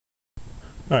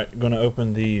Alright, going to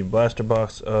open the blaster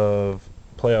box of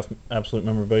Playoff Absolute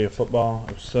Memorabilia Football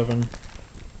of 7.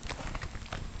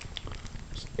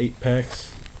 It's 8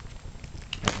 packs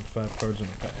and 5 cards in a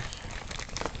pack.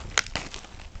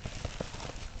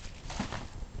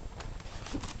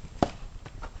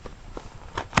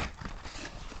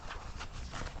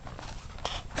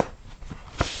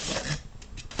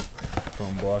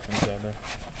 Foam block inside there.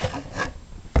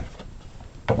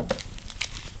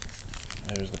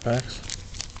 There's the packs.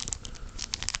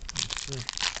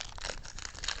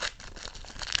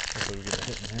 Hopefully we get a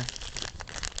hit in here.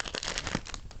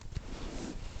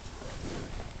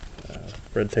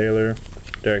 Fred Taylor,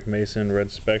 Derek Mason, Red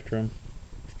Spectrum.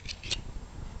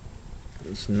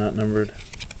 It's not numbered.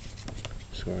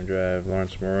 Scoring drive,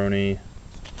 Lawrence Maroney,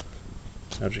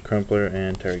 Algie Crumpler,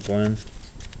 and Terry Glenn.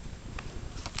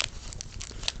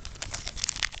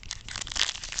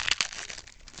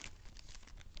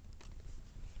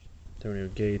 Antonio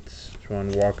Gates,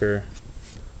 Sean Walker,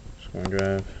 scoring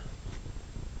drive,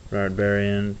 Bernard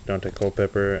Berrien, Dante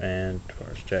Culpepper, and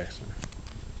Tavares Jackson.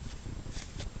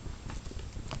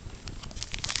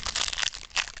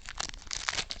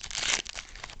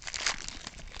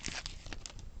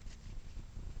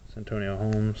 Antonio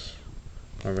Holmes,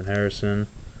 Marvin Harrison,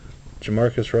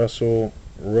 Jamarcus Russell,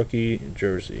 rookie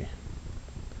jersey.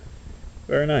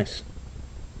 Very nice.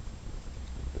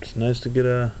 It's nice to get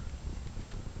a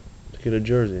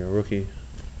jersey, a rookie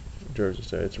jersey.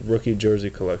 So it's a rookie jersey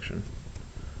collection.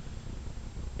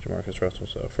 Jamarcus Russell.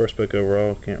 So first pick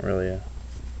overall. Can't really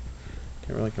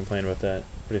complain about that.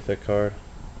 Pretty thick card.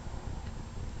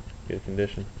 Good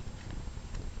condition.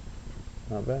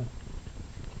 Not bad.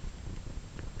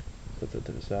 Put that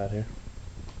to the side here.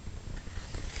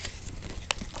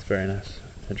 It's very nice.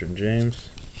 Edgerrin James,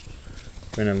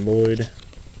 Brandon Lloyd,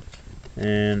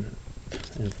 and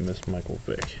infamous Michael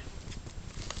Vick.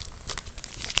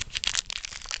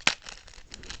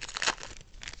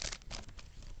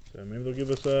 So maybe they'll give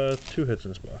us 2 hits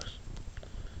in this box.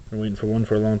 Been waiting for one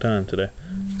for a long time today.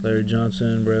 Larry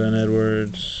Johnson, Braylon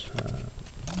Edwards.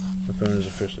 My phone is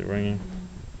officially ringing.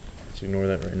 Let's ignore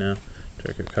that right now.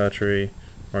 Derek Cotchery,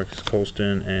 Marcus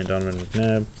Colston, and Donovan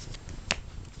McNabb.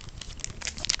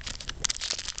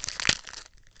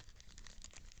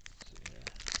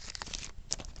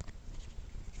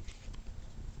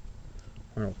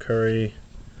 Arnold Curry,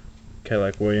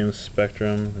 Cadillac Williams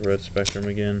Spectrum, Red Spectrum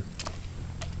again.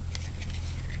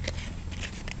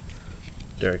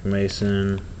 Derek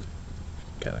Mason,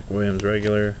 Cadillac Williams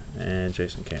regular, and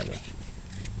Jason Campbell.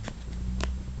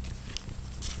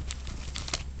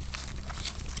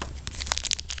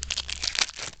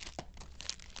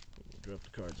 Drop the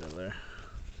cards out of there.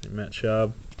 Matt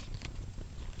Schaub,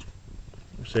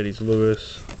 Mercedes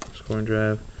Lewis, scoring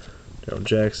drive, Darrell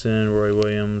Jackson, Roy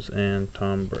Williams, and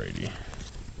Tom Brady.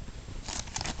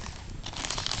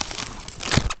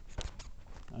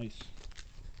 Nice.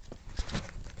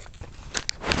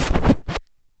 A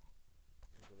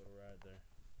little ride there.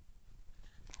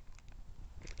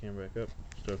 Get the camera back up.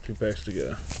 Still have 2 packs to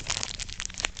go.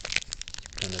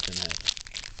 Turn this in half.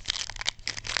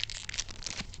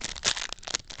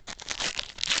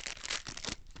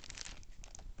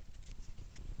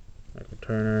 Michael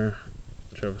Turner,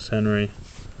 Travis Henry,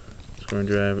 scoring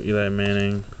drive, Eli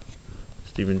Manning,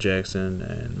 Steven Jackson,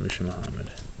 and Musha Muhammad.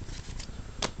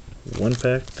 1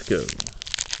 pack to go.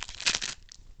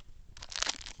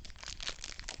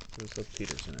 Let's let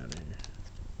Peterson out of here.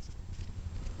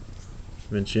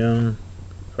 Vince Young,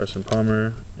 Carson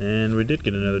Palmer, and we did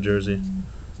get another jersey.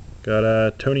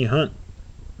 Got Tony Hunt,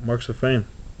 Marks of Fame.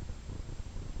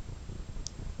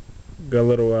 Got a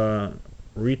little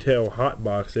retail hot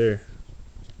box there.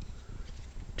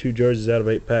 2 jerseys out of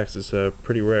 8 packs. It's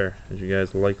pretty rare, as you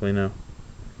guys likely know.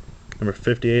 Number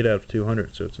 58 out of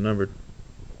 200, so it's numbered.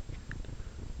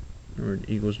 Numbered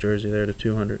Eagles jersey there to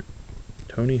 200.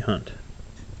 Tony Hunt.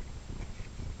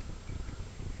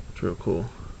 It's real cool.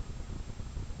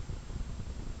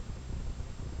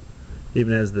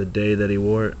 Even has the day that he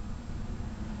wore it.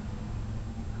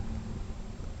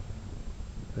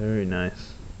 Very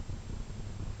nice.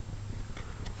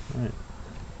 Alright.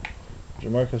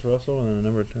 Jamarcus Russell and a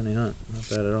number Tony Hunt. Not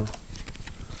bad at all.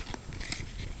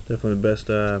 Definitely the best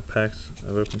packs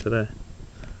I've opened today.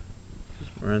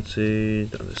 Morency,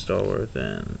 Dante Stallworth,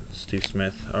 and Steve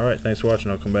Smith. Alright, thanks for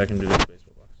watching. I'll come back and do this.